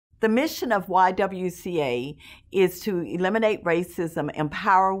The mission of YWCA is to eliminate racism,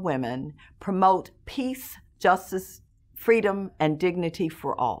 empower women, promote peace, justice, freedom, and dignity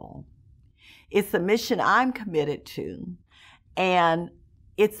for all. It's a mission I'm committed to, and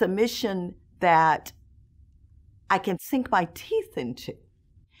it's a mission that I can sink my teeth into.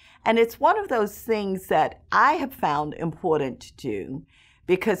 And it's one of those things that I have found important to do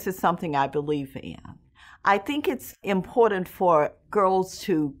because it's something I believe in. I think it's important for girls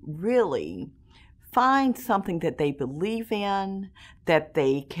to really find something that they believe in, that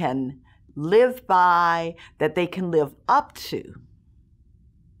they can live by, that they can live up to,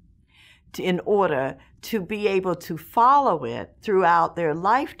 in order to be able to follow it throughout their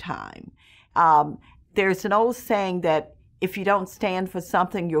lifetime. There's an old saying that if you don't stand for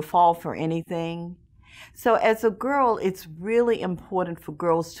something, you'll fall for anything. So as a girl, it's really important for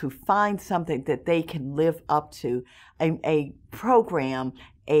girls to find something that they can live up to, a program,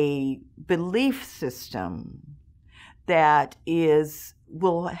 a belief system that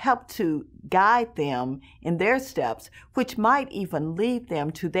will help to guide them in their steps, which might even lead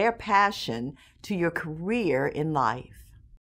them to their passion, to your career in life.